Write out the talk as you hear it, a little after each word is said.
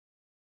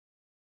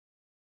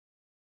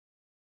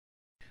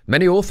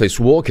Many office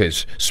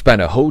workers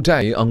spend a whole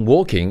day on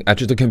working at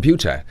the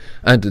computer,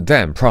 and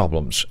then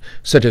problems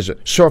such as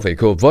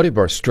cervical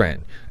vertebral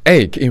strain,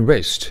 ache in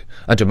wrist,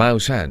 and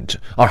mouse hand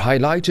are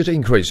highlighted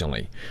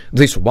increasingly.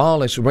 This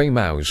wireless ring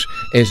mouse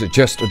is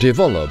just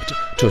developed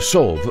to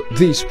solve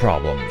these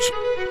problems.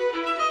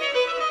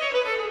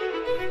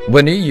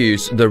 When you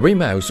use the ring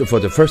mouse for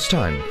the first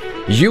time,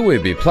 you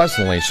will be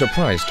pleasantly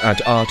surprised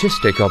at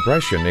artistic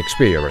operation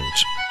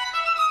experience.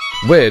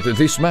 With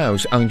this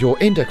mouse on your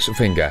index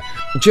finger,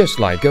 just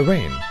like a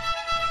ring,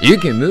 you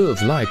can move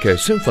like a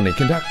symphony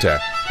conductor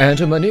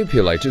and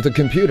manipulate the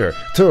computer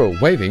through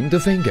waving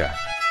the finger.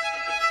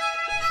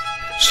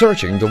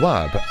 Searching the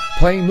web,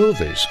 playing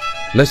movies,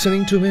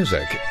 listening to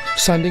music,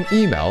 sending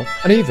email,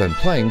 and even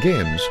playing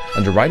games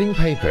and writing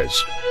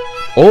papers,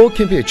 all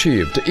can be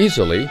achieved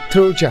easily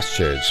through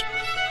gestures.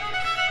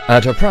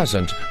 At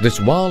present, this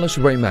wireless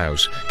ring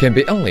mouse can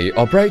be only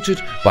operated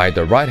by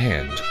the right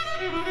hand.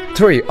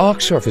 3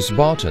 arc surface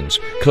buttons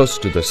close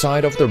to the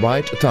side of the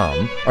right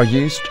thumb are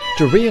used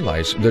to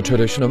realize the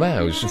traditional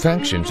mouse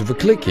functions of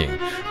clicking,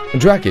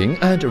 dragging,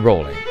 and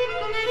rolling.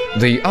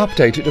 The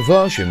updated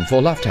version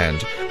for left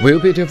hand will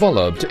be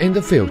developed in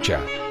the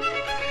future.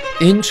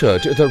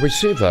 Insert the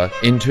receiver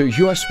into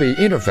USB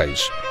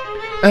interface,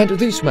 and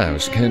this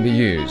mouse can be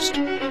used.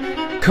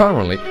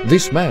 Currently,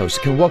 this mouse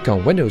can work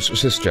on Windows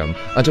system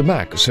and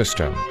Mac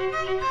system.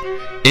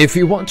 If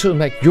you want to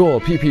make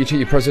your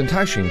PPT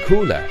presentation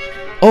cooler,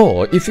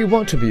 or if you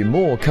want to be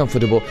more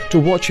comfortable to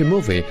watch a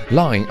movie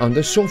lying on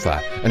the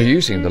sofa and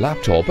using the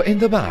laptop in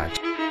the back,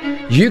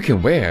 you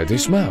can wear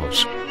this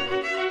mouse.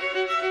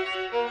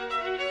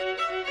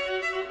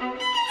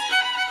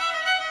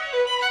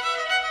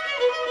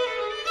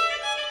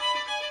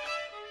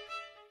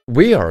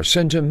 We are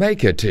Center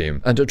Maker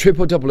Team, and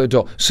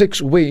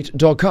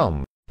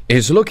www.6wheat.com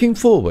is looking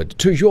forward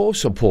to your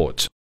support.